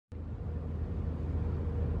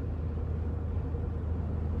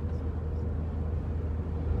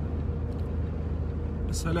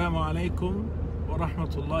Assalamu alaikum wa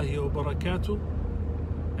rahmatullahi wa barakatuh,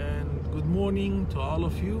 and good morning to all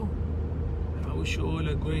of you. I wish you all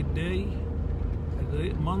a great day, a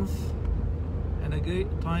great month, and a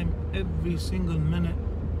great time every single minute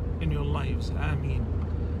in your lives. Ameen.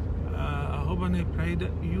 I hope and I pray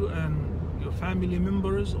that you and your family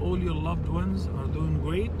members, all your loved ones, are doing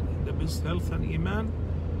great, in the best health and iman,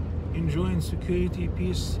 enjoying security,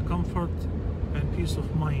 peace, comfort, and peace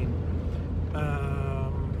of mind.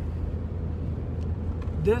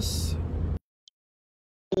 This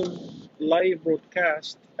live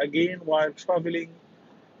broadcast again while traveling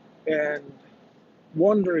and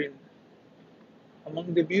wandering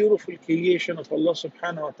among the beautiful creation of Allah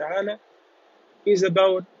subhanahu wa ta'ala is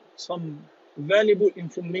about some valuable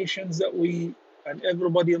informations that we and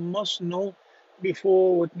everybody must know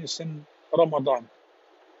before witnessing Ramadan.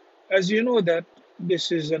 As you know that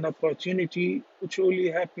this is an opportunity which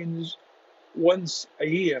only happens once a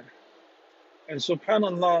year. And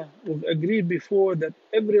subhanAllah, we've agreed before that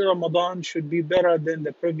every Ramadan should be better than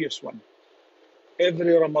the previous one.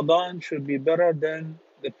 Every Ramadan should be better than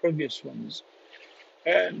the previous ones.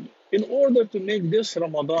 And in order to make this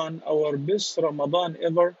Ramadan our best Ramadan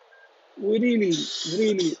ever, we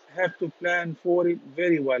really have to plan for it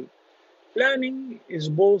very well. Planning is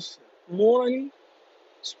both morally,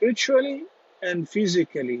 spiritually, and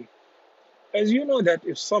physically. As you know that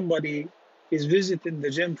if somebody is visiting the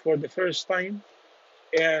gym for the first time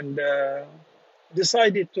and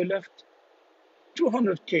decided to lift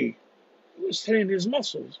 200k, to strain his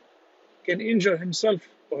muscles, can injure himself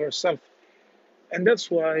or herself. And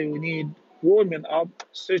that's why we need warming up,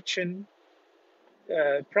 stretching,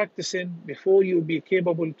 practicing before you be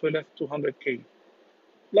capable to lift 200k.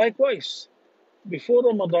 Likewise, before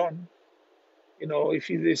Ramadan, if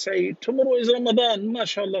they say tomorrow is Ramadan,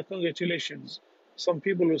 mashallah, congratulations. Some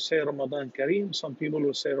people will say Ramadan Kareem, some people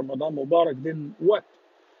will say Ramadan Mubarak. Then what?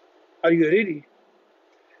 Are you ready?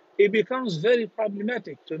 It becomes very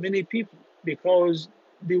problematic to many people because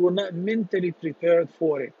they were not mentally prepared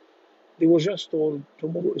for it. They were just told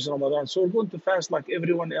tomorrow is Ramadan, so we're going to fast like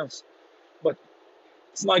everyone else. But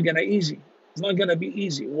it's not gonna easy. It's not gonna be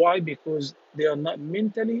easy. Why? Because they are not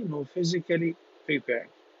mentally nor physically prepared.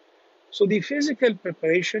 So the physical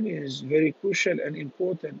preparation is very crucial and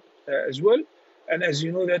important as well. And as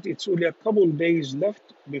you know that it's only a couple days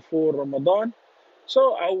left before Ramadan.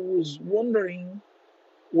 So I was wondering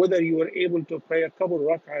whether you were able to pray a couple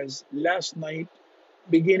rak'ahs last night,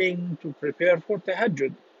 beginning to prepare for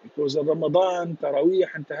tahajjud, because of Ramadan,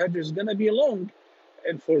 Taraweeh and tahajjud is going to be long.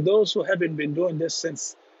 And for those who haven't been doing this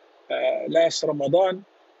since last Ramadan,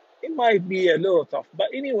 it might be a little tough. But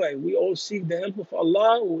anyway, we all seek the help of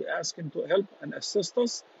Allah. We ask Him to help and assist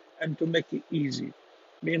us and to make it easy.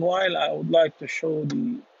 Meanwhile, I would like to show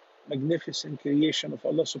the magnificent creation of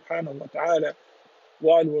Allah subhanahu wa ta'ala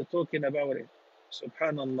while we're talking about it.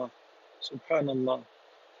 Subhanallah, subhanallah.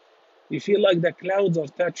 You feel like the clouds are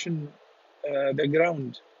touching the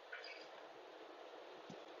ground.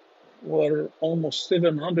 We're almost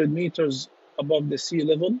 700 meters above the sea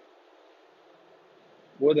level.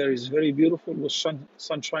 Weather is very beautiful with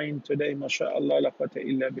sunshine today, mashallah, la quwwata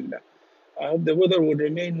illa billah. I hope the weather will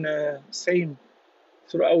remain same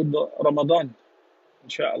throughout the Ramadan,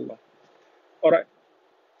 inshallah. All right.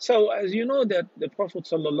 So as you know that the Prophet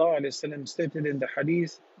ﷺ stated in the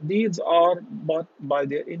hadith, deeds are but by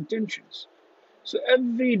their intentions. So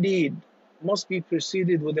every deed must be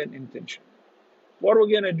preceded with an intention. What we're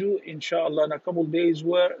going to do, inshallah, in a couple of days,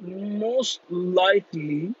 where most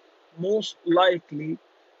likely,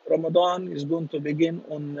 Ramadan is going to begin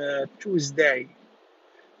on Tuesday.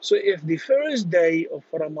 So if the first day of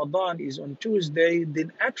Ramadan is on Tuesday,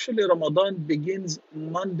 then actually Ramadan begins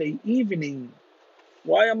Monday evening.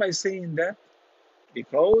 Why am I saying that?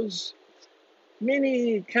 Because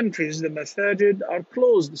many countries, the masajid are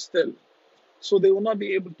closed still. So they will not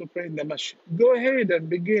be able to pray in the masjid. Go ahead and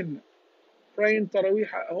begin praying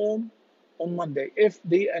Taraweeh at home on Monday. If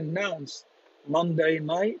they announce Monday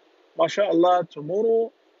night, mashallah,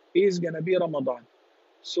 tomorrow is going to be Ramadan.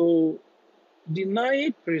 So the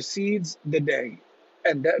night precedes the day.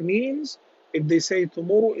 And that means if they say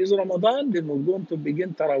tomorrow is Ramadan, then we're going to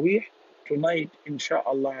begin Taraweeh tonight,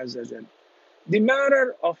 inshallah azza. The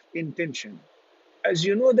matter of intention. As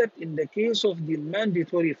you know that in the case of the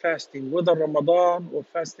mandatory fasting, whether Ramadan or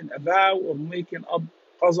fasting a vow or making up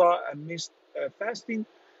qaza and missed fasting,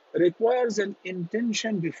 requires an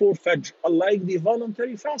intention before Fajr, unlike the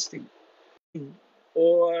voluntary fasting.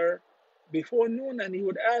 Or before noon, and he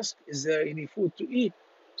would ask, is there any food to eat?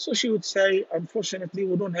 So she would say, unfortunately,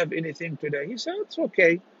 we don't have anything today. He said, it's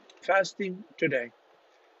okay, fasting today.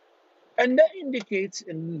 And that indicates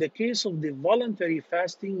in the case of the voluntary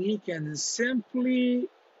fasting, you can simply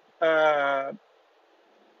uh,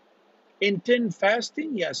 intend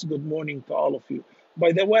fasting. Yes, good morning to all of you.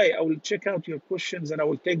 By the way, I will check out your questions and I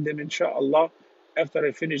will take them, inshallah, after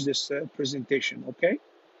I finish this presentation, okay?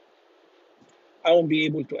 I will be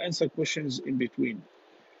able to answer questions in between.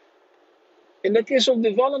 In the case of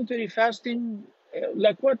the voluntary fasting,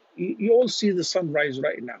 like what? You all see the sunrise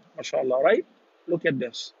right now, mashallah, right? Look at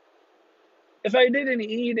this. If I didn't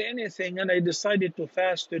eat anything and I decided to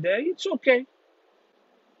fast today, it's okay.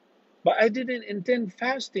 But I didn't intend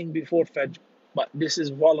fasting before Fajr. But this is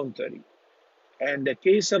voluntary. And the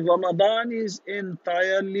case of Ramadan is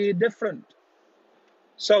entirely different.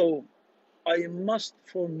 So I must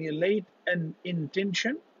formulate an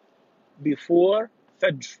intention before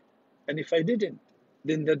Fajr. And if I didn't,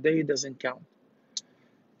 then the day doesn't count.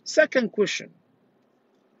 Second question,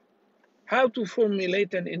 how to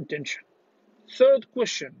formulate an intention? Third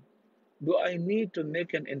question, do I need to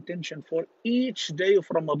make an intention for each day of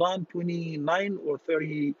Ramadan, 29 or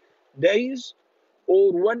 30 days,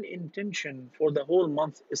 or one intention for the whole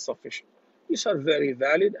month is sufficient? These are very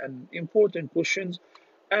valid and important questions,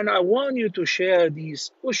 and I want you to share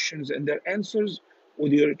these questions and their answers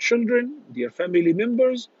with your children, your family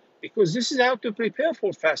members, because this is how to prepare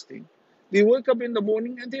for fasting. They wake up in the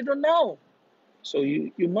morning and they don't know. So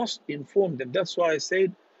you must inform them. That's why I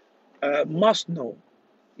said must know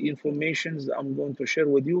informations that I'm going to share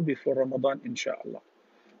with you before Ramadan, inshallah.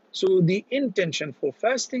 So the intention for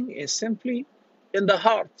fasting is simply in the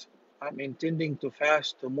heart. I'm intending to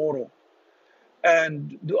fast tomorrow.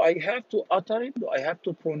 And do I have to utter it? Do I have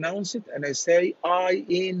to pronounce it? And I say, I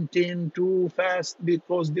intend to fast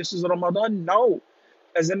because this is Ramadan? No.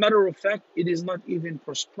 As a matter of fact, it is not even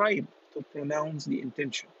prescribed to pronounce the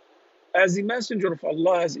intention. As the Messenger of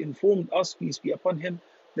Allah has informed us, peace be upon him,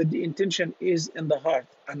 that the intention is in the heart.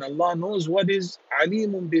 And Allah knows what is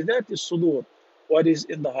alimun bidat sudur, what is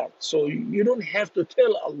in the heart. So you don't have to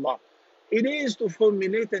tell Allah. It is to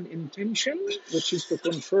formulate an intention, which is to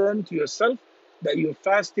confirm to yourself that you're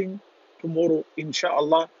fasting tomorrow,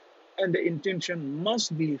 inshallah. And the intention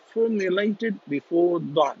must be formulated before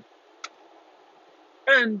dawn.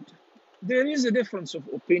 And there is a difference of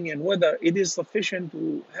opinion whether it is sufficient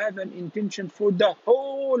to have an intention for the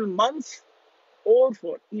whole month or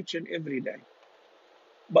for each and every day.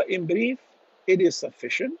 But in brief, it is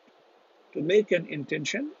sufficient to make an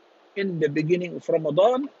intention in the beginning of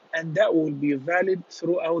Ramadan, and that will be valid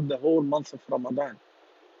throughout the whole month of Ramadan.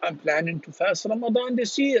 I'm planning to fast Ramadan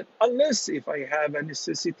this year, unless if I have a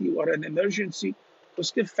necessity or an emergency to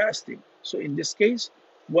skip fasting. So in this case,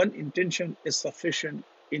 one intention is sufficient,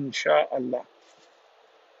 inshallah,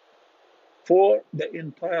 for the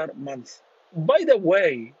entire month. By the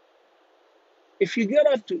way, if you get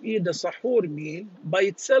up to eat the sahur meal by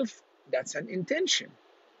itself, that's an intention,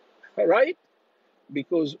 all right?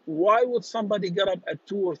 Because why would somebody get up at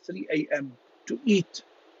 2 or 3 a.m. to eat?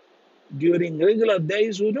 During regular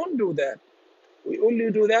days, we don't do that. We only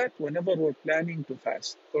do that whenever we're planning to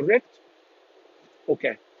fast, correct?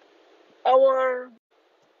 Okay. Our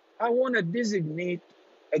I want to designate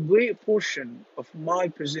a great portion of my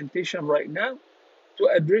presentation right now to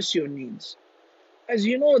address your needs. As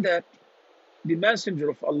you know that the Messenger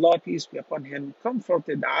of Allah, peace be upon him,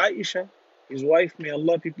 comforted Aisha, his wife, may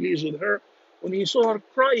Allah be pleased with her, when he saw her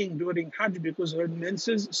crying during Hajj because her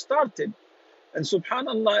menses started. And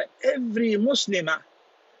subhanAllah, every Muslimah,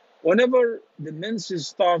 whenever the menses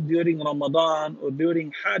start during Ramadan or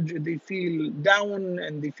during Hajj, they feel down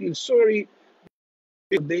and they feel sorry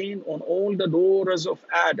on all the daughters of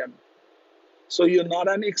Adam. So you're not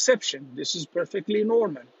an exception. This is perfectly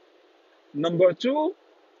normal. Number two,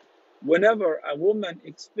 whenever a woman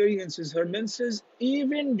experiences her menses,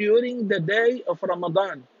 even during the day of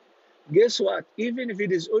Ramadan, guess what? Even if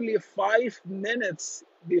it is only 5 minutes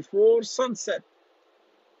before sunset,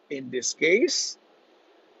 in this case,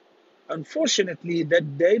 unfortunately,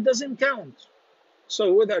 that day doesn't count.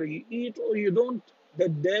 So whether you eat or you don't, the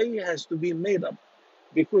day has to be made up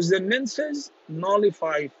because the menses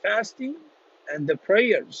nullify fasting and the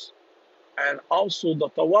prayers and also the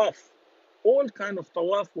tawaf, all kind of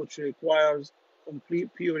tawaf which requires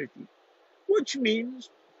complete purity. Which means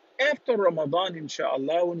after Ramadan,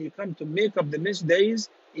 inshallah, when you come to make up the missed days,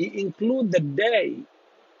 you include the day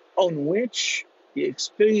on which you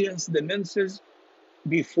experience the menses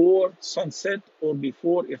before sunset or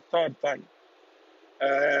before iftar time.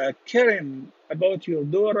 Karen, about your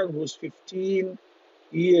daughter who's 15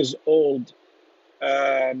 years old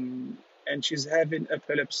and she's having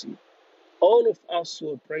epilepsy. All of us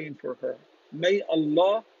were praying for her. May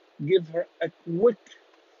Allah give her a quick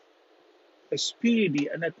a speedy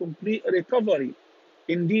and a complete recovery.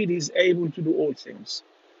 Indeed, He's able to do all things.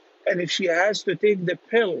 And if she has to take the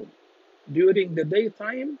pill during the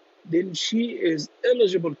daytime, then she is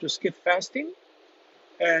eligible to skip fasting.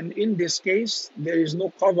 And in this case, there is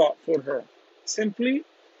no cover for her. Simply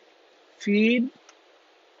feed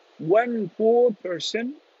one poor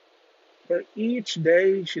person for each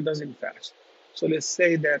day she doesn't fast. So let's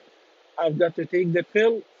say that I've got to take the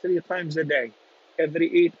pill 3 times a day,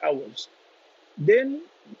 every 8 hours. Then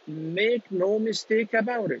make no mistake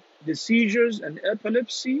about it. The seizures and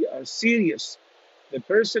epilepsy are serious. The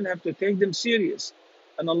person have to take them serious.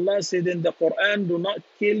 And Allah said in the Quran, do not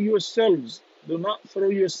kill yourselves. Do not throw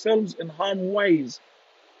yourselves in harm ways.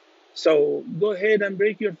 So go ahead and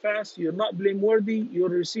break your fast. You're not blameworthy. You're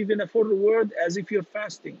receiving a full reward as if you're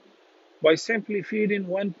fasting by simply feeding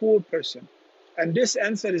one poor person. And this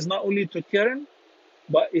answer is not only to Karen,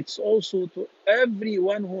 but it's also to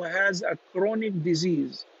everyone who has a chronic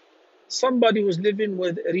disease. Somebody who's living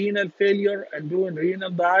with renal failure and doing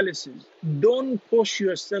renal dialysis. Don't push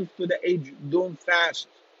yourself to the edge. Don't fast.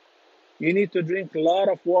 You need to drink a lot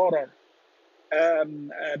of water.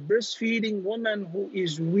 A breastfeeding woman who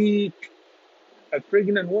is weak, a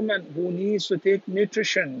pregnant woman who needs to take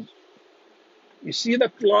nutrition. You see the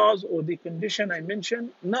clause or the condition I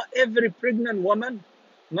mentioned? Not every pregnant woman,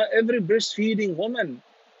 not every breastfeeding woman,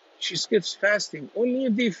 she skips fasting. Only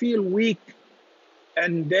if they feel weak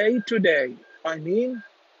and day to day. I mean,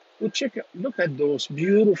 look at those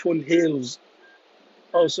beautiful hills.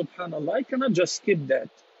 Oh, subhanallah, I cannot just skip that.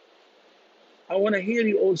 I want to hear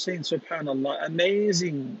you all saying subhanallah,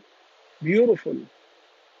 amazing, beautiful.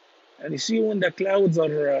 And you see when the clouds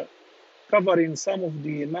are covering some of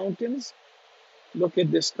the mountains, look at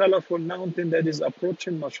this colorful mountain that is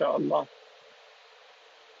approaching, mashallah.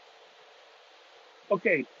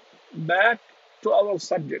 Okay, back to our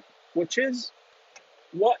subject, which is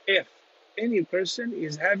what if any person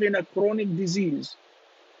is having a chronic disease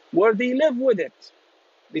where they live with it?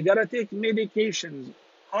 They gotta take medications,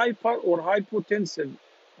 hyper or hypotensive,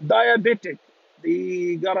 diabetic.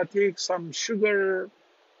 They gotta take some sugar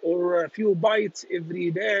or a few bites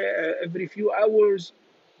every day, every few hours.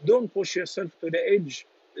 Don't push yourself to the edge.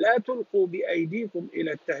 لا تلقوا بأيديكم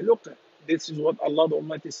إلى التهلكة. This is what Allah the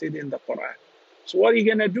Almighty said in the Quran. So what are you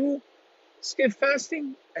gonna do? Skip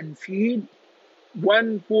fasting and feed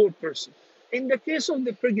one poor person. In the case of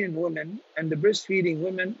the pregnant women and the breastfeeding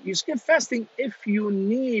women, you skip fasting if you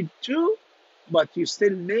need to, but you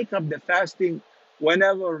still make up the fasting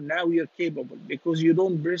whenever now you're capable, because you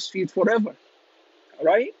don't breastfeed forever,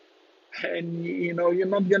 right? And you know you're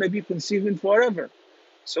not gonna be conceiving forever.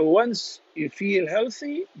 So once you feel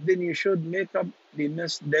healthy, then you should make up the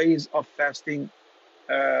missed days of fasting,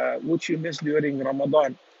 which you missed during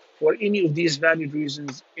Ramadan, for any of these valid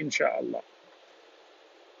reasons, inshallah.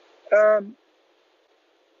 Um,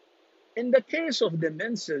 in the case of the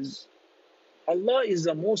menses, Allah is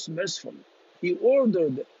the most merciful. He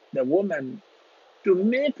ordered the woman to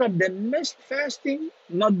make up the missed fasting,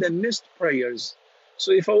 not the missed prayers.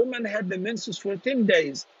 So if a woman had the menses for 10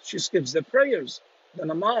 days, she skips the prayers, the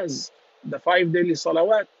namaz, the 5 daily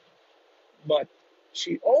salawat, but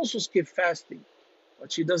she also skips fasting,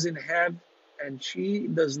 but she doesn't have, and she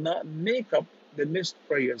does not make up the missed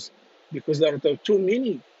prayers because there are too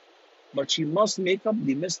many, but she must make up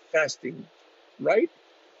the missed fasting, right?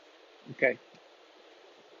 Okay.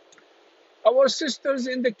 Our sisters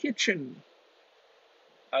in the kitchen,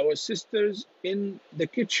 our sisters in the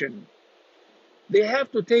kitchen, they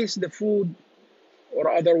have to taste the food,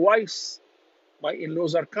 or otherwise my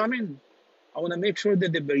in-laws are coming. I want to make sure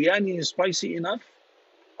that the biryani is spicy enough.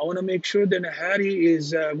 I want to make sure the nahari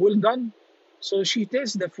is well done. So she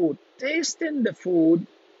tastes the food. Tasting the food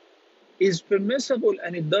is permissible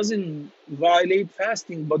and it doesn't violate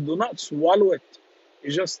fasting, but do not swallow it.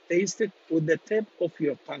 You just taste it with the tip of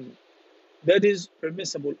your tongue. That is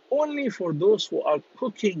permissible only for those who are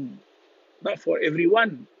cooking, not for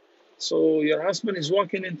everyone. So your husband is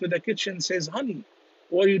walking into the kitchen and says, honey,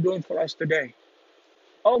 what are you doing for us today?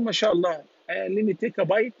 Oh, mashallah, let me take a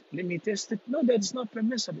bite, let me taste it. No, that's not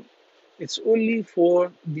permissible. It's only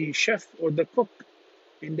for the chef or the cook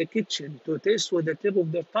in the kitchen to taste with the tip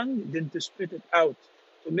of their tongue, then to spit it out,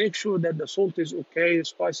 to make sure that the salt is okay,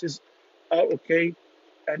 spices are okay,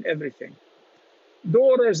 and everything.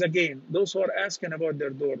 Daughters, again, those who are asking about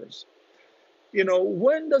their daughters. You know,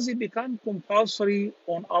 when does it become compulsory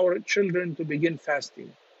on our children to begin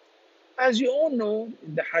fasting? As you all know,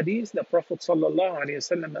 in the hadith, the Prophet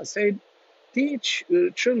ﷺ has said, teach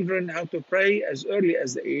children how to pray as early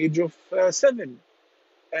as the age of 7,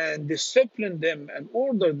 and discipline them and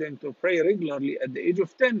order them to pray regularly at the age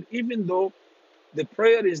of 10, even though The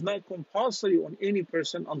prayer is not compulsory on any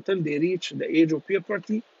person until they reach the age of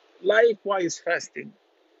puberty. Likewise, fasting.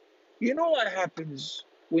 You know what happens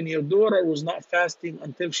when your daughter was not fasting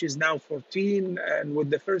until she's now 14 and with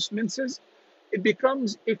the first menses? It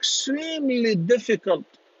becomes extremely difficult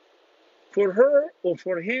for her or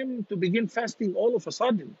for him to begin fasting all of a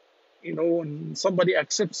sudden. You know, when somebody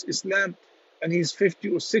accepts Islam and he's 50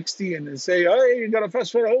 or 60 and they say, hey, you gotta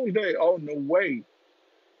fast for a whole day. Oh, no way.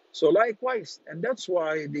 So, likewise, and that's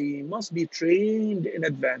why they must be trained in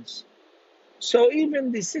advance. So,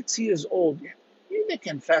 even the 6 years old, they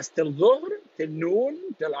can fast till Dhuhr, till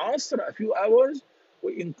noon, till Asr, a few hours.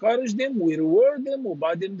 We encourage them, we reward them, we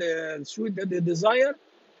buy them the sweet that they desire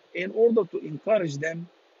in order to encourage them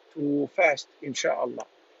to fast, inshallah.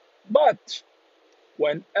 But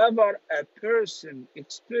whenever a person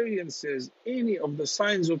experiences any of the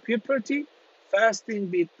signs of puberty, fasting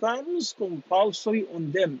becomes compulsory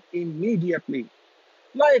on them immediately.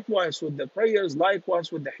 Likewise with the prayers, likewise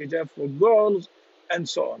with the hijab for girls, and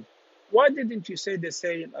so on. Why didn't you say the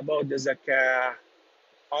same about the zakah?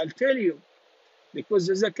 I'll tell you, because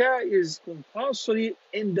the zakah is compulsory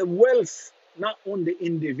in the wealth, not on the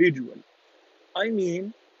individual. I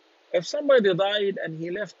mean, if somebody died and he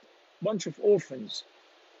left a bunch of orphans,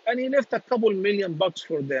 and he left a couple $1,000,000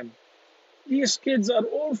 for them, these kids are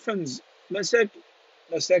orphans.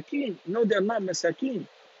 Masakin. No, they're not masakin.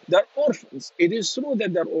 They're orphans. It is true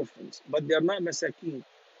that they're orphans, but they're not masakin.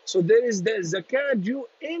 So there is the zakat due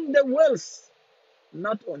in the wealth,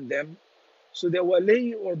 not on them. So the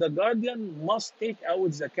wali or the guardian must take out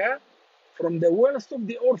zakat from the wealth of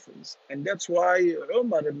the orphans. And that's why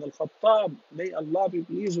Umar ibn al-Khattab, may Allah be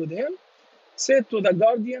pleased with him, said to the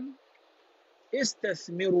guardian,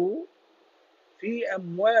 استثمروا في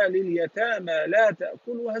أموال اليتامى لا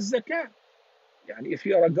تأكلها الزكاة. يعني if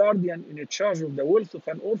you are a guardian in charge of the wealth of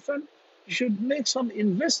an orphan, you should make some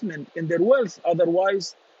investment in their wealth.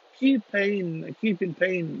 Otherwise, keep paying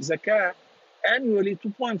zakah annually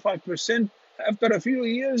 2.5%. After a few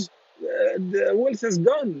years, the wealth is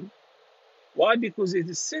gone. Why? Because it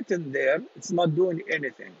is sitting there, it's not doing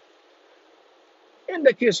anything. In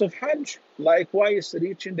the case of Hajj, likewise,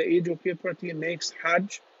 reaching the age of puberty makes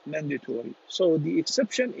Hajj mandatory. So the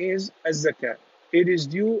exception is az-zakat. It is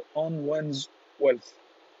due on one's wealth.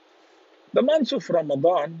 The month of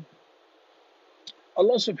Ramadan,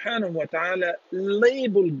 Allah subhanahu wa ta'ala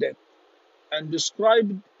labeled it and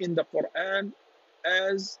described in the Quran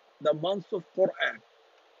as the month of Quran,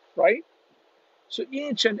 right? So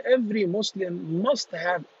each and every Muslim must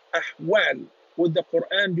have ahwal with the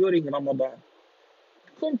Quran during Ramadan.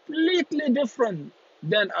 Completely different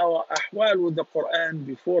than our ahwal with the Quran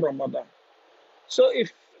before Ramadan. So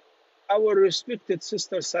if our respected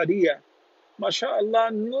sister Sariya,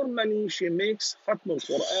 mashallah, normally she makes Khatm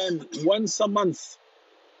al-Quran once a month.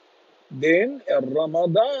 Then in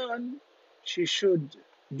Ramadan, she should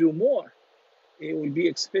do more. It will be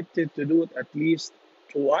expected to do it at least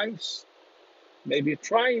twice, maybe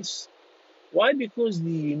thrice. Why? Because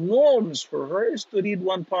the norms for her is to read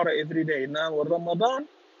one para every day. Now in Ramadan,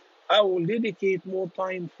 I will dedicate more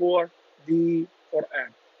time for the Quran.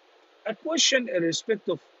 A question in respect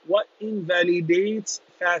of what invalidates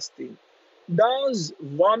fasting. Does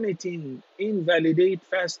vomiting invalidate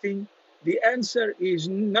fasting? The answer is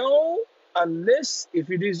no, unless if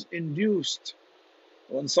it is induced.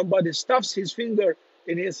 When somebody stuffs his finger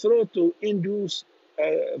in his throat to induce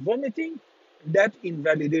vomiting, that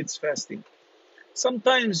invalidates fasting.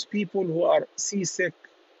 Sometimes people who are seasick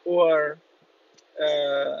or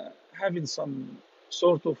having some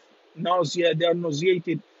sort of nausea, they are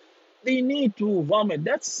nauseated, they need to vomit.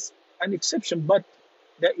 That's an exception, but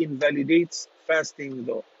that invalidates fasting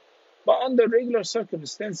though. But under regular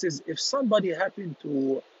circumstances, if somebody happened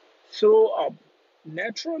to throw up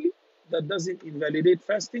naturally, that doesn't invalidate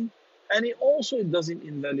fasting, and it also doesn't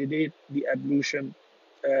invalidate the ablution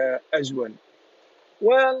as well.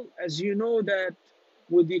 Well, as you know that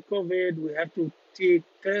with the COVID, we have to take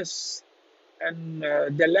tests and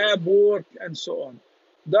the lab work and so on.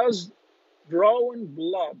 Does drawing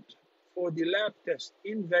blood for the lab test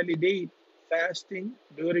invalidate fasting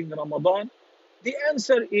during Ramadan? The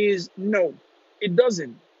answer is no, it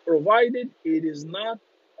doesn't, provided it is not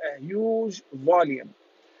a huge volume.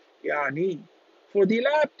 Yani, for the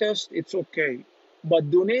lab test, it's okay. But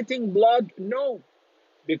donating blood, no,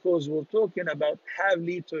 because we're talking about half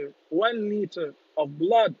liter, 1 liter of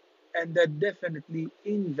blood, and that definitely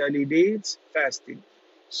invalidates fasting.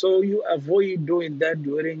 So you avoid doing that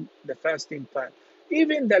during the fasting time.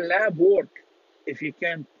 Even the lab work, if you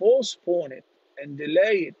can postpone it and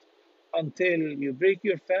delay it until you break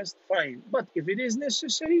your fast, fine. But if it is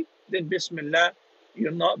necessary, then Bismillah,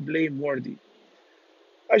 you're not blameworthy.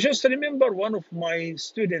 I just remember one of my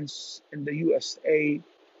students in the USA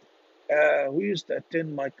who used to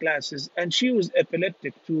attend my classes, and she was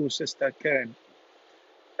epileptic too, Sister Karen.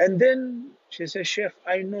 And then she said, Sheikh,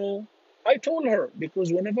 I know. I told her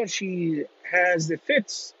because whenever she has the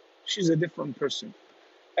fits, she's a different person.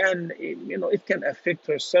 And it can affect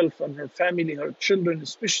herself and her family, her children,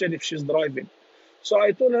 especially if she's driving. So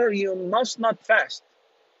I told her, you must not fast.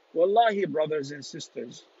 Wallahi, brothers and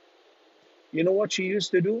sisters, you know what she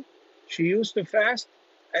used to do? She used to fast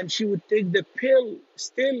and she would take the pill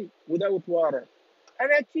still without water.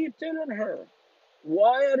 And I keep telling her,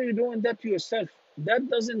 why are you doing that to yourself? That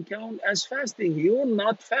doesn't count as fasting. You're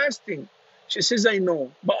not fasting. She says, I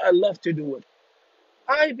know, but I love to do it.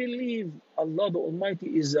 I believe Allah the Almighty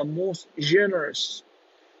is the most generous.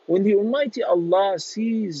 When the Almighty Allah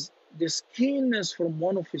sees this keenness from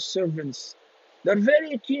one of His servants, they're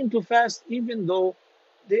very keen to fast, even though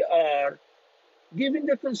they are giving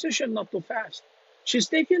the concession not to fast. She's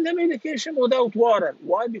taking the medication without water.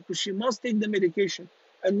 Why? Because she must take the medication.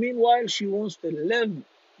 And meanwhile, she wants to live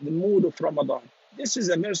the mood of Ramadan. This is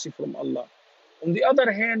a mercy from Allah. On the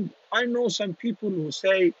other hand, I know some people who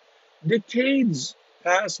say decades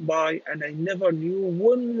passed by and I never knew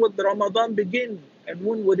when would Ramadan begin and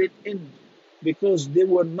when would it end, because they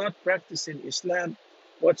were not practicing Islam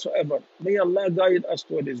whatsoever. May Allah guide us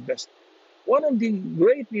to what is best. One of the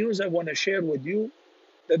great news I want to share with you,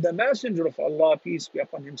 that the Messenger of Allah, peace be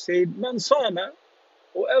upon him, said, Man sama,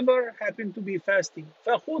 whoever happened to be fasting,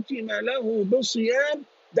 فَخُتِمَ لَهُ بِصِيَامٍ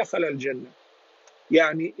دَخَلَ الْجَنَّةِ.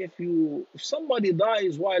 Yani, if somebody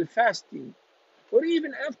dies while fasting, or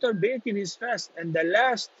even after breaking his fast, and the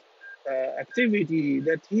last activity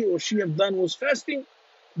that he or she have done was fasting,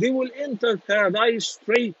 they will enter paradise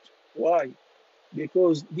straight. Why?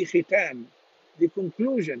 Because the khitam, the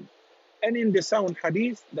conclusion. And in the sound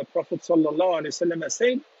hadith, the Prophet ﷺ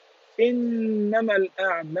said, إِنَّمَا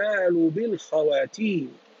الْأَعْمَالُ بِالْخَوَاتِيمِ.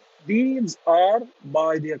 Deeds are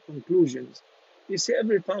by their conclusions. You see,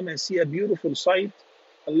 every time I see a beautiful sight,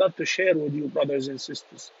 I love to share with you, brothers and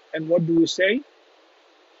sisters. And what do we say?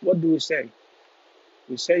 What do we say?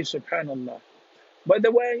 We say, Subhanallah. By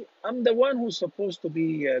the way, I'm the one who's supposed to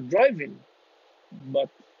be driving, but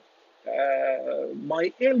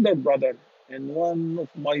my elder brother and one of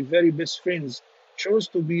my very best friends chose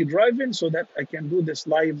to be driving so that I can do this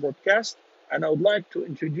live broadcast. And I would like to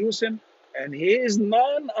introduce him. And he is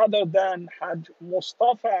none other than Hajj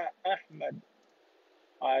Mustafa Ahmed.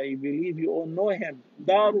 I believe you all know him.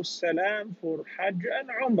 Darus Salam for Hajj and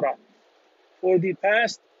Umrah for the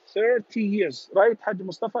past 30 years. Right, Hajj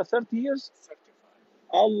Mustafa, 30 years?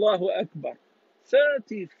 Allahu Akbar.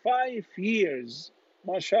 35 years.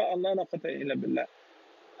 MashaAllah, la quwwata illa billah.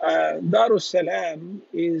 Darus Salam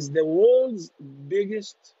is the world's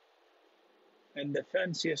biggest and the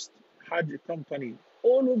fanciest Hajj company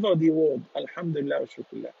all over the world. Alhamdulillah wa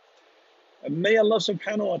shukrullah. May Allah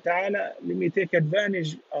subhanahu wa ta'ala let me take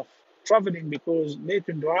advantage of traveling, because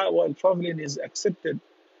making dua while traveling is accepted.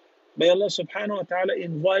 May Allah subhanahu wa ta'ala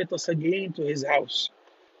invite us again to His house.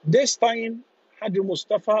 This time, Hajj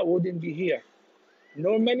Mustafa wouldn't be here.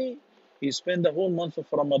 Normally, he spent the whole month of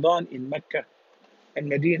Ramadan in Mecca and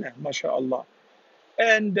Medina, mashallah.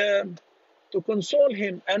 And to console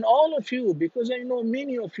him and all of you, because I know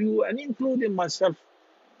many of you, and including myself,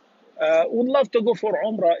 would love to go for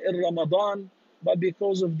Umrah in Ramadan, but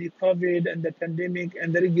because of the COVID and the pandemic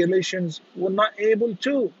and the regulations, we're not able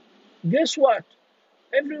to. Guess what?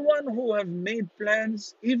 Everyone who have made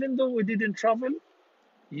plans, even though we didn't travel,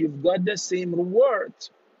 you've got the same reward.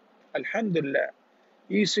 Alhamdulillah.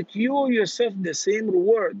 You secure yourself the same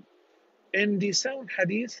reward. In the sound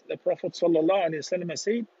hadith, the Prophet ﷺ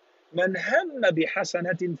said, من هم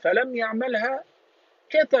بحسنة فلم يعملها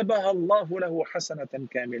كتبها الله له حسنة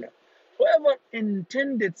كاملة. Whoever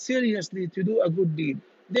intended seriously to do a good deed,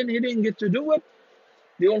 then he didn't get to do it,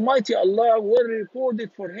 the Almighty Allah will record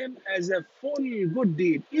it for him as a full good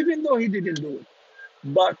deed, even though he didn't do it.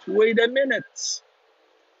 But wait a minute.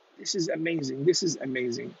 This is amazing. This is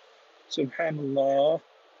amazing. Subhanallah.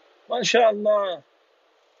 MashaAllah.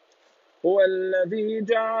 هو الذي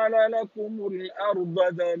جعل لكم الأرض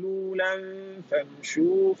ذلولا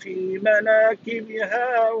فامشوا في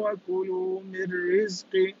مناكبها وكلوا من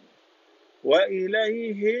رزقه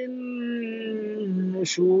وإليه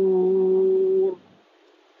النشور.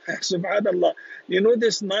 Subhanallah. You know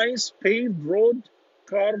this nice paved road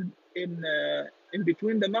carved in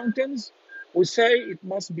between the mountains? We say it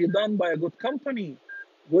must be done by a good company,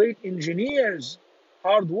 great engineers,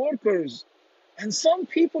 hard workers. And some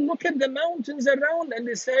people look at the mountains around and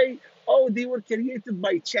they say, Oh, they were created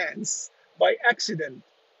by chance, by accident.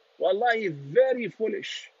 Wallahi, very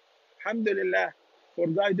foolish. Alhamdulillah for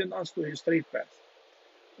guiding us to his straight path.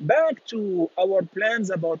 Back to our plans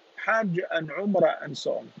about Hajj and Umrah and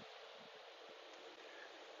so on.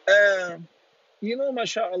 Uh,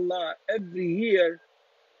 mashallah, every year,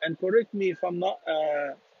 and correct me if I'm not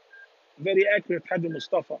very accurate, Hajj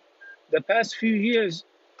Mustafa, the past few years,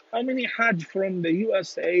 how many Hajj from the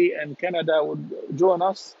USA and Canada would join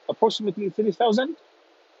us? Approximately 3,000?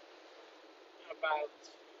 About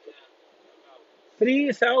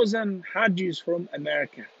 3,000 Hajjis from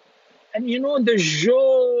America. And the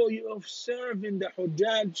joy of serving the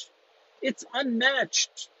Hujjaj, it's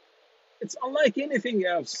unmatched. It's unlike anything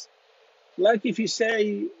else. Like if you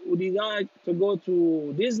say, would you like to go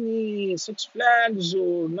to Disney, Six Flags,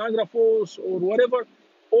 or Niagara Falls, or whatever,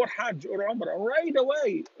 or Hajj, or Umrah, right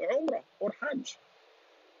away, Umrah or Hajj.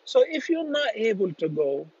 So if you're not able to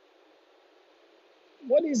go,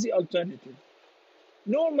 what is the alternative?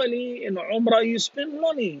 Normally in Umrah you spend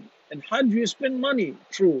money, in Hajj you spend money,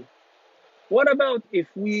 true. What about if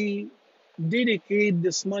we dedicate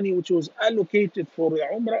this money which was allocated for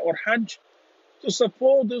Umrah or Hajj to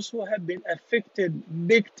support those who have been affected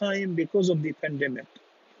big time because of the pandemic?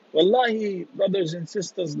 Wallahi, brothers and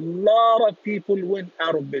sisters, a lot of people went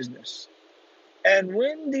out of business. And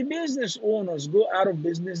when the business owners go out of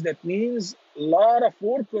business, that means a lot of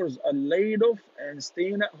workers are laid off and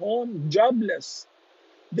staying at home jobless.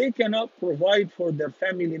 They cannot provide for their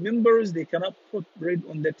family members, they cannot put bread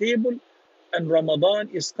on the table, and Ramadan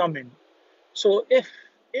is coming. So if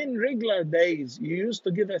in regular days you used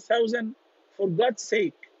to give 1,000, for God's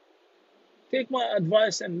sake, take my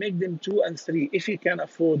advice and make them two and three if you can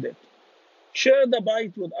afford it. Share the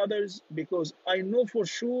bite with others, because I know for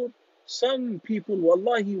sure some people,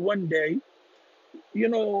 wallahi, one day,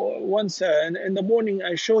 once in the morning,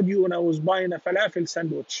 I showed you when I was buying a falafel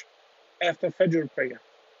sandwich after Fajr prayer.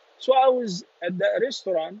 So I was at the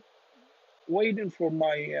restaurant waiting for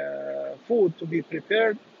my food to be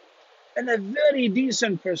prepared, and a very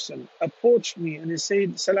decent person approached me and he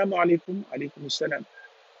said, Salamu alaikum, alaikum salam.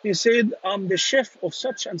 He said, I'm the chef of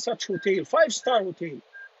such and such hotel, 5-star hotel.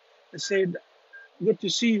 I said, good to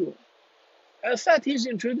see you. I thought he's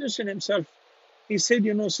introducing himself. He said,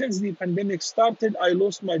 since the pandemic started, I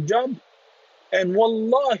lost my job. And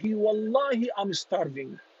wallahi, I'm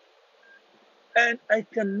starving. And I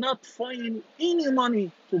cannot find any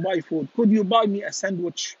money to buy food. Could you buy me a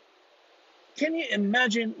sandwich? Can you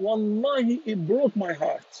imagine? Wallahi, it broke my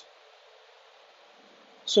heart.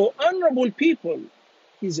 So honorable people,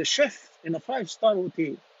 he's a chef in a 5-star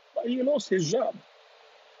hotel, but he lost his job.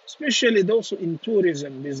 Especially those in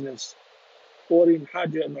tourism business or in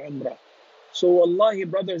Hajj and Umrah. So wallahi,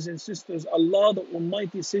 brothers and sisters, Allah the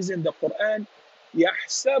Almighty says in the Quran,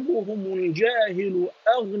 يَحْسَبُهُمُ الْجَاهِلُ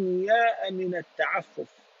أَغْنِيَاءَ مِنَ التَّعَفُّفِ.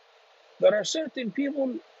 There are certain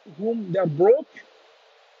people whom they're broke,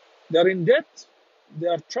 they're in debt, they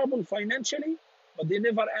are troubled financially, but they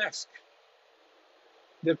never ask.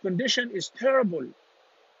 Their condition is terrible,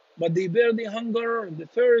 but they bear the hunger, the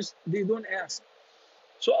thirst, they don't ask.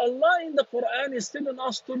 So Allah in the Quran is telling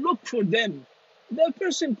us to look for them. That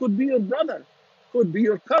person could be your brother, could be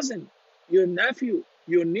your cousin, your nephew,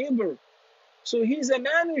 your neighbor. So he's a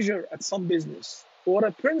manager at some business or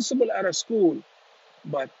a principal at a school,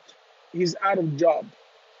 but he's out of job.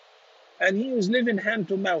 And he is living hand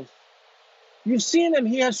to mouth. You've seen him,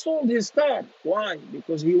 he has sold his car. Why?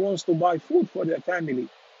 Because he wants to buy food for their family,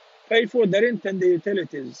 pay for the rent and the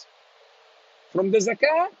utilities. From the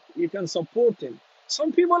zakah, you can support him.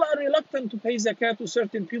 Some people are reluctant to pay zakat to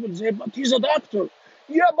certain people. They say, but he's a doctor.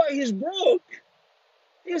 Yeah, but he's broke.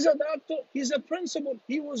 He's a doctor. He's a principal.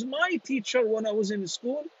 He was my teacher when I was in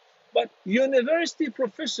school. But university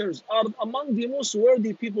professors are among the most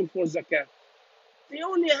worthy people for zakat. They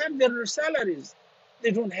only have their salaries.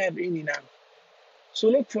 They don't have any now. So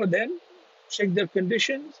look for them, check their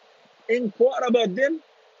conditions, inquire about them,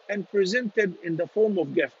 and present it in the form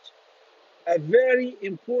of gift. A very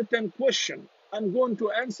important question. I'm going to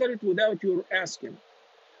answer it without your asking.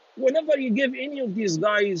 Whenever you give any of these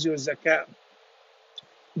guys your zakat,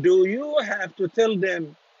 do you have to tell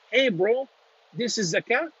them, hey bro, this is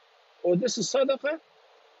zakat or this is sadaqah?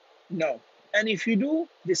 No. And if you do,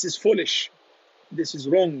 this is foolish. This is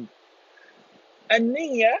wrong. And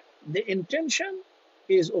niyyah, the intention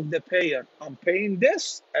is of the payer. I'm paying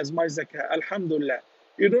this as my zakat, alhamdulillah.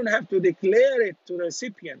 You don't have to declare it to the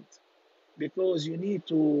recipient, because you need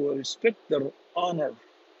to respect their honor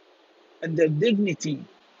and their dignity.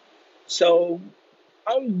 So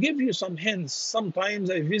I'll give you some hints. Sometimes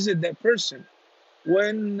I visit that person.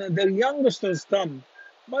 When the youngsters come,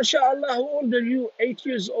 MashaAllah, how old are you? 8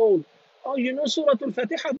 years old. Oh, you know Surah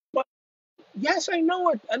Al-Fatiha? Yes, I know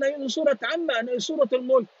it. And I know Surah Amma and I know Surah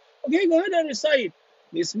Al-Mulk. Okay, go ahead and recite.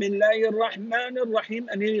 Bismillahir Rahmanir Rahim.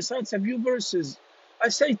 And he recites a few verses. I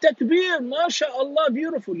say, Takbir, MashaAllah,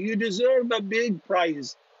 beautiful. You deserve a big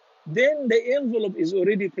prize. Then the envelope is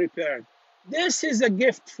already prepared. This is a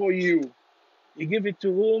gift for you. You give it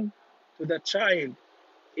to whom? To the child.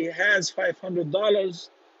 He has $500,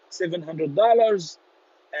 $700,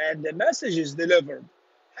 and the message is delivered.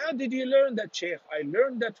 How did you learn that, Sheikh? I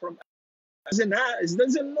learned that from doesn't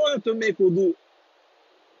know how to make wudu.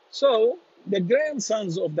 So the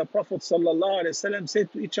grandsons of the Prophet ﷺ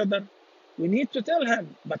said to each other, we need to tell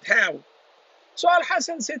him, but how? So Al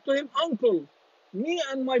Hassan said to him, Uncle, me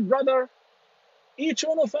and my brother, each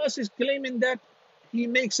one of us is claiming that he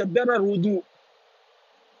makes a better wudu.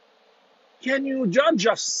 Can you judge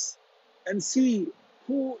us and see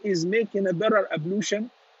who is making a better ablution?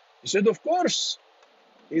 He said, of course.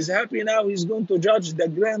 He's happy now. He's going to judge the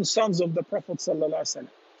grandsons of the Prophet ﷺ.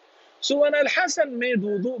 So when Al-Hassan made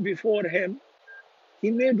wudu before him,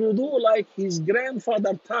 he made wudu like his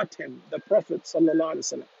grandfather taught him, the Prophet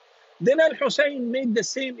ﷺ. Then Al-Hussein made the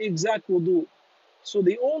same exact wudu. So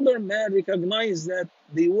the older man recognized that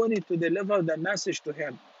they wanted to deliver the message to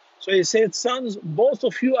him. So he said, sons, both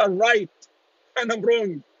of you are right and I'm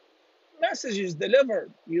wrong. Message is delivered.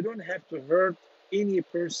 You don't have to hurt any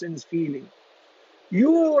person's feeling.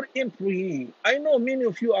 Your employee, I know many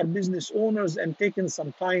of you are business owners and taking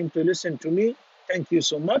some time to listen to me. Thank you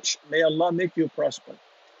so much. May Allah make you prosper.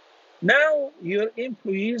 Now, your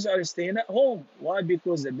employees are staying at home. Why?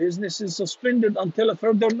 Because the business is suspended until a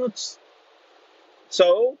further notice.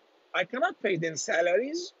 So, I cannot pay them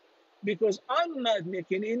salaries because I'm not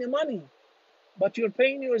making any money. But you're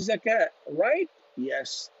paying your zakat, right?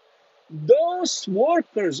 Yes. Those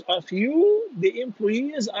workers of you, the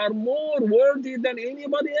employees, are more worthy than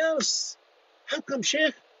anybody else. How come,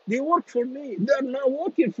 Sheikh? They work for me. They're not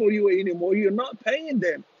working for you anymore. You're not paying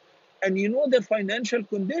them. And you know their financial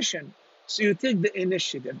condition. So you take the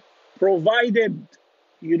initiative, provided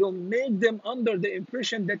you don't make them under the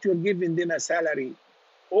impression that you're giving them a salary.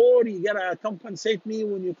 Or you gotta compensate me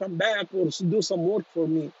when you come back or do some work for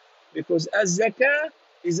me. Because as zakah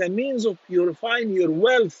is a means of purifying your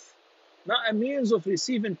wealth, not a means of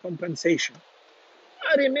receiving compensation.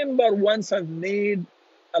 I remember once I've made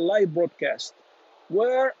a live broadcast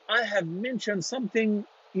where I have mentioned something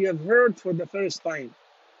you have heard for the first time.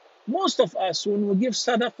 Most of us, when we give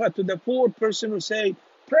sadaqah to the poor person who say,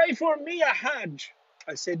 pray for me, ya Hajj,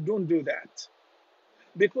 I said, don't do that.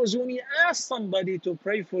 Because when you ask somebody to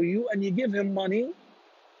pray for you and you give him money,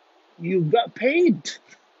 you got paid.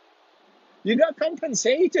 You got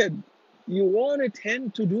compensated. You wanted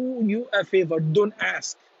him to do you a favor. Don't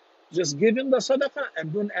ask. Just give him the sadaqah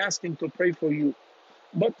and don't ask him to pray for you.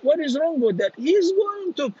 But what is wrong with that? He's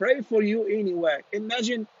going to pray for you anyway.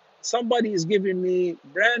 Imagine somebody is giving me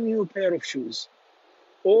brand new pair of shoes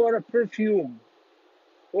or a perfume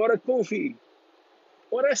or a coffee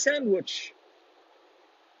or a sandwich.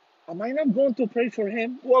 Am I not going to pray for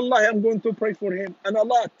him? Wallahi, I'm going to pray for him, and a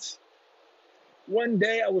lot. One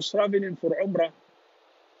day I was traveling for Umrah,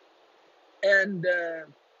 and there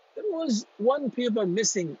was one paper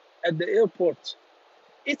missing at the airport.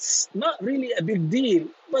 It's not really a big deal,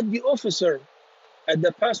 but the officer at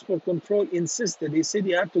the passport control insisted. He said,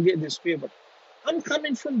 you have to get this paper. I'm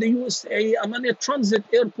coming from the USA. I'm on a transit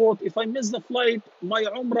airport. If I miss the flight, my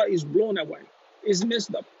Umrah is blown away, is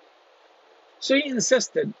messed up. So he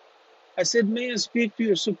insisted. I said, may I speak to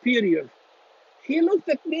your superior? He looked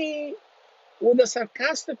at me with a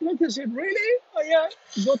sarcastic look. He said, really? Oh, yeah,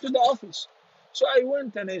 go to the office. So I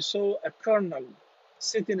went and I saw a colonel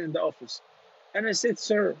sitting in the office. And I said,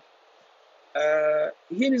 sir,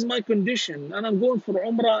 here is my condition. And I'm going for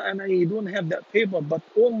Umrah and I don't have that paper. But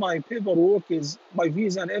all my paperwork is, my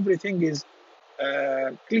visa and everything is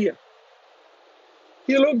clear.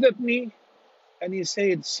 He looked at me and he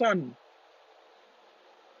said, son,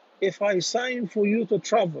 if I sign for you to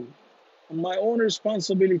travel on my own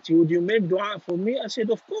responsibility, would you make dua for me? I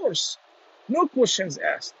said, of course. No questions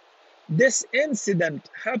asked. This incident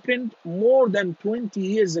happened more than 20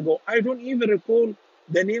 years ago. I don't even recall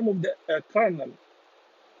the name of the colonel.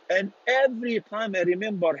 And every time I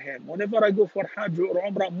remember him, whenever I go for Hajj or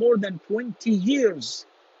Umrah, more than 20 years,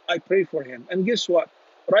 I pray for him. And guess what?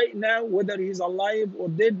 Right now, whether he's alive or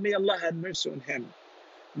dead, may Allah have mercy on him.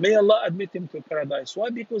 May Allah admit him to paradise. Why?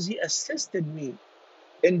 Because he assisted me.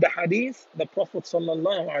 In the hadith, the Prophet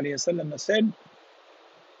ﷺ said,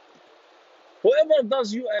 whoever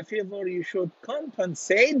does you a favor, you should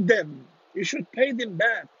compensate them. You should pay them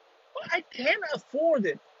back. I can't afford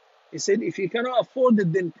it. He said, if you cannot afford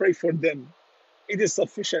it, then pray for them. It is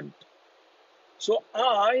sufficient. So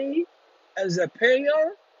I, as a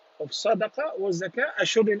payer of sadaqah or zakah, I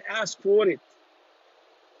shouldn't ask for it.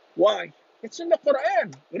 Why? It's in the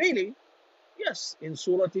Quran, really. Yes, in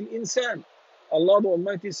Surah Al-Insan, Allah the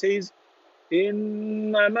Almighty says,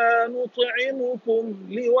 إنما نطعمكم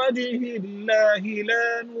لوجه الله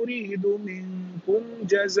لا نريد منكم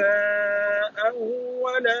جزاء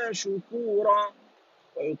ولا شكورا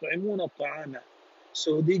ويطعمون الطعام.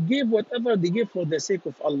 So they give whatever they give for the sake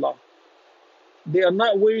of Allah. They are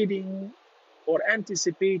not waiting or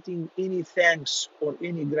anticipating any thanks or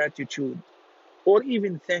any gratitude or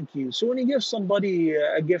even thank you. So when you give somebody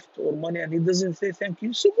a gift or money and he doesn't say thank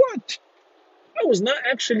you, so what? I was not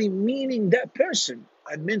actually meaning that person.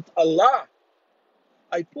 I meant Allah.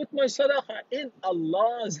 I put my sadaqah in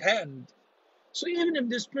Allah's hand. So even if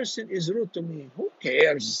this person is rude to me, who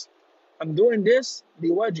cares? I'm doing this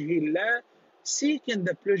liwajhillah, seeking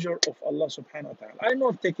the pleasure of Allah subhanahu wa ta'ala. I know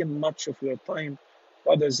I've taken much of your time,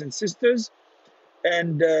 brothers and sisters,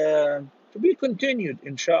 and to be continued,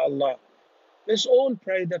 inshallah. Let's all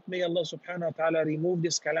pray that may Allah subhanahu wa ta'ala remove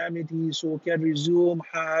this calamity so we can resume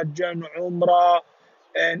Hajj and Umrah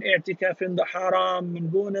and i'tikaf in the Haram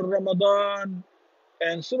and going in Ramadan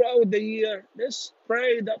and throughout the year. Let's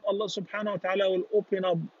pray that Allah subhanahu wa ta'ala will open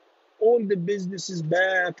up all the businesses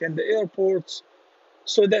back and the airports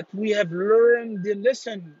so that we have learned the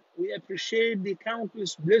lesson. We appreciate the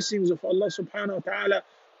countless blessings of Allah subhanahu wa ta'ala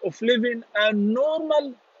of living a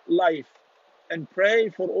normal life and pray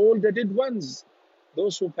for all the dead ones,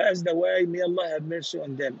 those who passed away. May Allah have mercy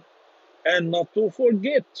on them. And not to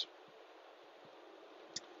forget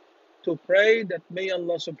to pray that may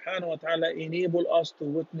Allah subhanahu wa ta'ala enable us to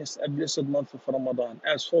witness a blessed month of Ramadan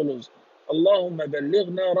as follows. Allahumma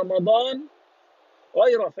ballighna Ramadan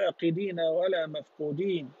غير فاقدين ولا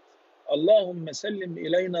مفقودين. اللهم سلم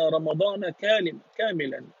إلينا رمضان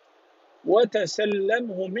كاملا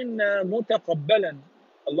وتسلمه منا متقبلا.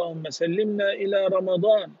 اللهم سلمنا إلى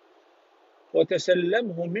رمضان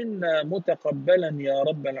وتسلمه منا متقبلا يا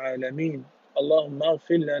رب العالمين. اللهم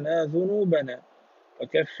اغفر لنا ذنوبنا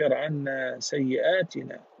وكفر عنا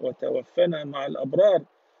سيئاتنا وتوفنا مع الأبرار.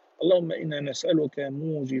 اللهم إنا نسألك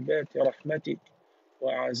موجبات رحمتك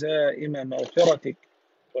وعزائم مغفرتك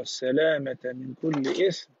والسلامة من كل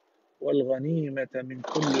إثم والغنيمة من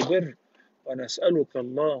كل بر، ونسألك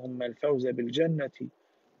اللهم الفوز بالجنة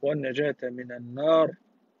والنجاة من النار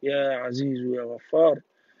يا عزيز يا غفار.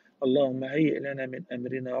 اللهم هيئ لنا من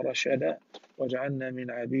أمرنا رشدا واجعلنا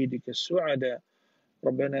من عبيدك السعداء.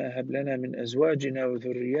 ربنا هب لنا من أزواجنا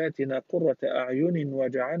وذرياتنا قرة أعين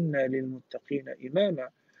واجعلنا للمتقين إماما.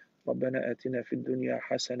 ربنا آتنا في الدنيا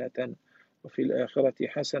حسنة وفي الآخرة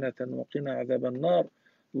حسنة وقنا عذاب النار.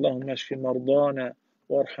 اللهم اشف مرضانا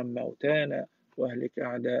وارحم موتانا واهلك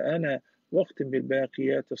أعداءنا واختم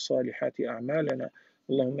بالباقيات الصالحات أعمالنا.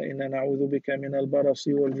 اللهم إنا نعوذ بك من البرص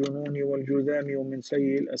والجنون والجذام ومن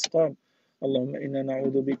سيء الأسقام. اللهم إنا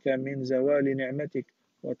نعوذ بك من زوال نعمتك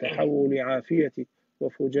وتحول عافيتك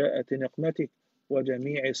وفجاءة نقمتك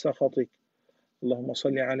وجميع سخطك. اللهم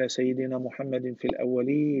صل على سيدنا محمد في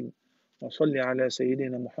الأولين وصل على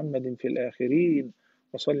سيدنا محمد في الآخرين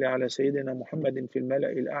وصل على سيدنا محمد في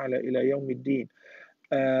الملأ الأعلى إلى يوم الدين.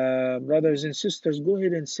 Brothers and sisters, go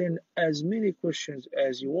ahead and send as many questions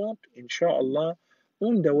as you want. Inshallah,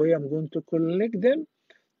 on the way I'm going to collect them.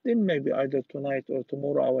 Then maybe either tonight or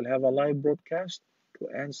tomorrow I will have a live broadcast to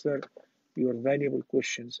answer your valuable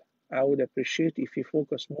questions. I would appreciate if you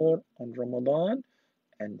focus more on Ramadan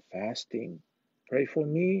and fasting. Pray for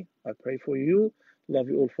me, I pray for you. Love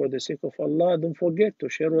you all for the sake of Allah. Don't forget to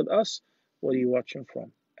share with us where you're watching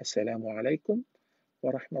from. Assalamu alaikum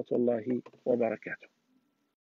wa rahmatullahi wa barakatuh.